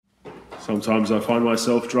Sometimes I find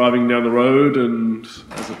myself driving down the road, and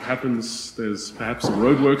as it happens, there's perhaps some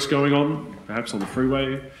roadworks going on, perhaps on the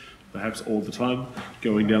freeway, perhaps all the time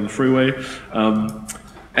going down the freeway.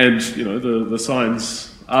 And you know, the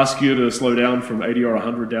signs ask you to slow down from 80 or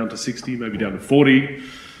 100 down to 60, maybe down to 40.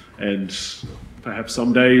 And perhaps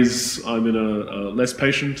some days I'm in a less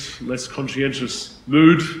patient, less conscientious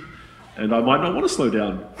mood, and I might not want to slow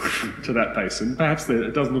down to that pace. And perhaps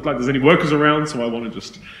it doesn't look like there's any workers around, so I want to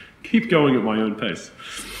just keep going at my own pace.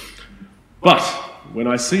 But when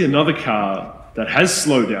I see another car that has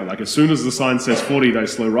slowed down, like as soon as the sign says 40, they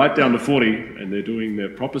slow right down to 40, and they're doing their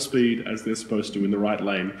proper speed as they're supposed to in the right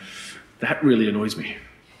lane, that really annoys me.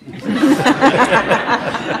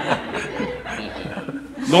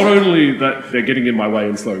 Not only that they're getting in my way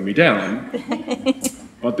and slowing me down,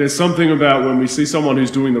 but there's something about when we see someone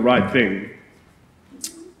who's doing the right thing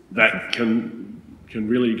that can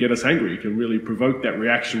really get us angry, can really provoke that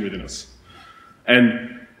reaction within us.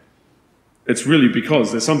 And it's really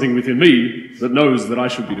because there's something within me that knows that I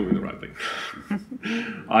should be doing the right thing.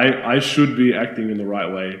 I should be acting in the right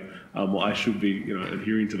way. I should be,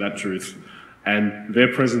 adhering to that truth. And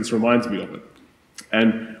their presence reminds me of it.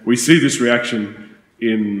 And we see this reaction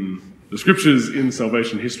in the scriptures, in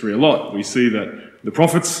salvation history a lot. We see that the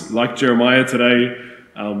prophets, like Jeremiah today,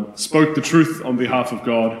 spoke the truth on behalf of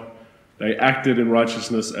God. They acted in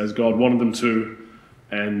righteousness as God wanted them to,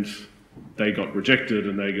 and they got rejected,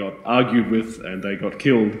 and they got argued with, and they got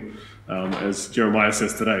killed. As Jeremiah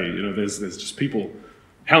says today, there's just people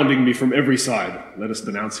hounding me from every side. Let us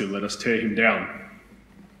denounce him, let us tear him down.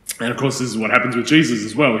 And of course, this is what happens with Jesus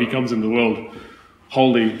as well. He comes into the world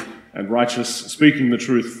holy and righteous, speaking the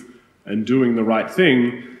truth and doing the right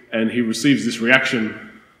thing, and he receives this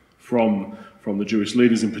reaction from the Jewish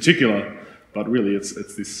leaders in particular, but really it's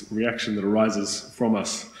this reaction that arises from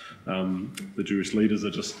us. The Jewish leaders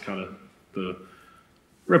are just kind of the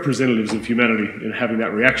representatives of humanity in having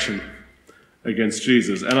that reaction against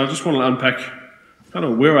Jesus. And I just want to unpack kind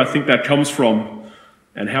of where I think that comes from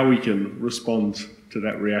and how we can respond to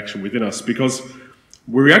that reaction within us, because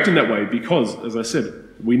we react in that way because, as I said,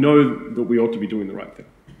 we know that we ought to be doing the right thing.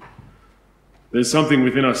 There's something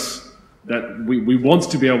within us that we want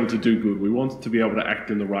to be able to do good. We want to be able to act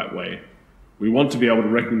in the right way. We want to be able to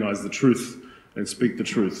recognize the truth and speak the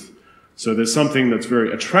truth. So there's something that's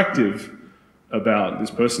very attractive about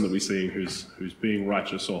this person that we see who's being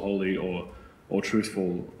righteous or holy or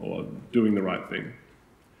truthful or doing the right thing.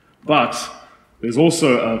 But there's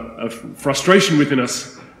also a frustration within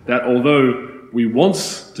us that although we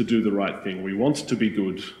want to do the right thing, we want to be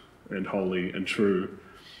good and holy and true,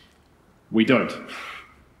 we don't.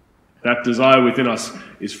 That desire within us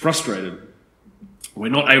is frustrated. We're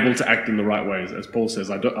not able to act in the right ways. As Paul says,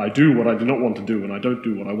 I do what I do not want to do, and I don't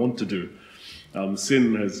do what I want to do.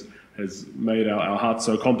 Sin has made our hearts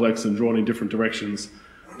so complex and drawn in different directions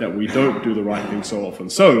that we don't do the right thing so often.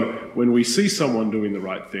 So when we see someone doing the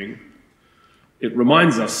right thing, it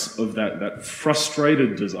reminds us of that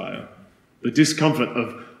frustrated desire, the discomfort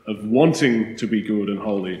of wanting to be good and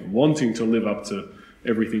holy, wanting to live up to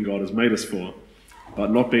everything God has made us for, but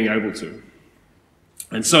not being able to.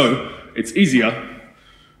 And so it's easier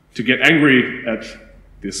to get angry at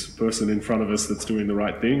this person in front of us that's doing the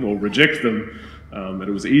right thing or reject them. And it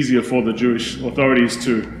was easier for the Jewish authorities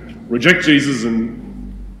to reject Jesus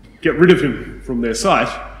and get rid of him from their sight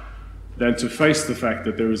than to face the fact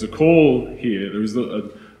that there is a call here, there is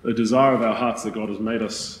a desire of our hearts that God has made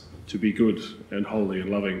us to be good and holy and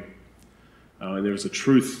loving. And there is a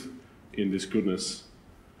truth in this goodness.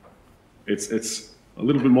 It's a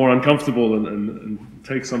little bit more uncomfortable and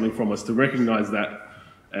takes something from us to recognize that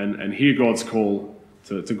and hear God's call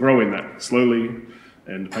to grow in that slowly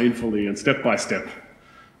and painfully and step by step,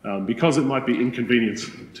 because it might be inconvenient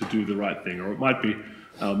to do the right thing, or it might be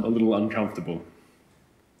a little uncomfortable.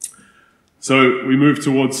 So we move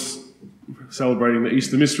towards celebrating the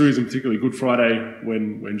Easter mysteries, and particularly Good Friday,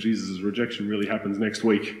 when Jesus' rejection really happens next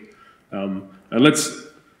week. And let's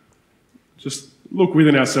just look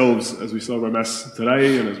within ourselves as we celebrate Mass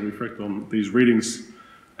today and as we reflect on these readings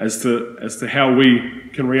as to how we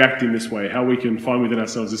can react in this way, how we can find within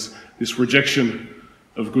ourselves this rejection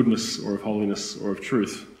of goodness or of holiness or of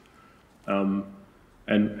truth.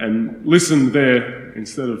 And listen there,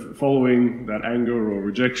 instead of following that anger or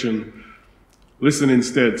rejection, listen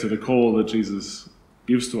instead to the call that Jesus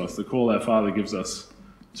gives to us, the call our Father gives us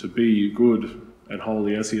to be good and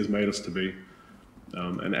holy as he has made us to be,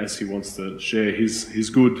 and as he wants to share his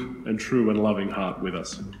good and true and loving heart with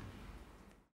us.